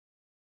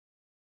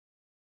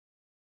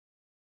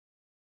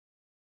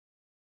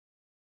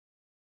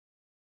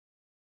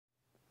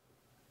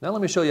Now let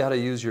me show you how to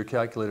use your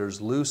calculator's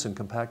loose and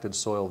compacted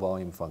soil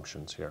volume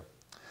functions here.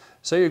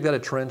 Say you've got a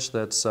trench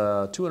that's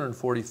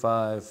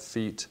 245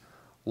 feet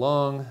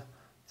long,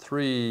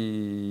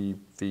 3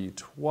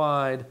 feet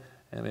wide,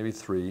 and maybe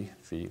 3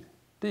 feet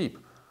deep.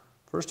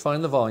 First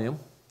find the volume.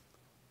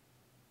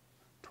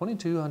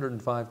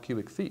 2,205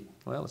 cubic feet.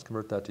 Well, let's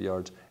convert that to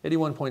yards.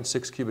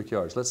 81.6 cubic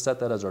yards. Let's set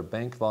that as our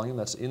bank volume.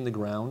 That's in the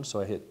ground, so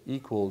I hit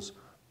equals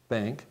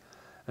bank.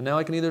 And now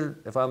I can either,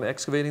 if I'm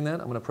excavating that,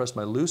 I'm going to press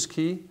my loose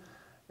key,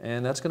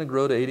 and that's going to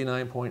grow to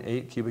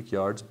 89.8 cubic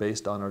yards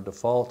based on our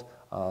default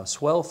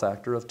swell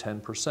factor of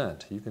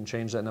 10%. You can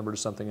change that number to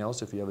something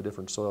else if you have a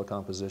different soil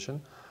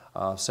composition.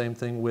 Same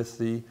thing with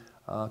the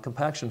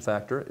compaction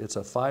factor. It's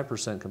a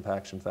 5%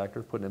 compaction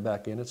factor. Putting it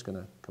back in, it's going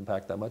to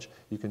compact that much.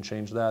 You can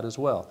change that as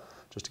well.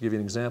 Just to give you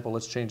an example,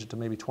 let's change it to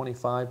maybe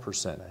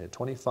 25%. I hit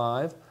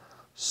 25,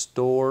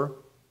 store,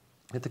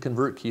 hit the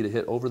convert key to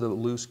hit over the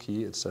loose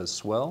key. It says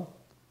swell.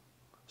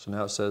 So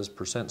now it says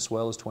percent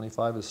swell is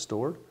 25 is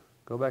stored.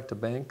 Go back to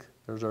bank,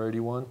 there's our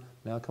 81.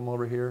 Now come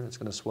over here, it's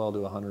going to swell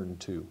to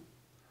 102.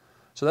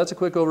 So that's a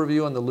quick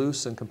overview on the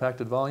loose and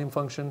compacted volume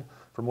function.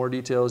 For more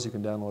details, you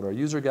can download our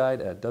user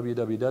guide at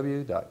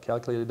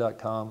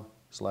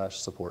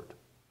www.calculated.com/support.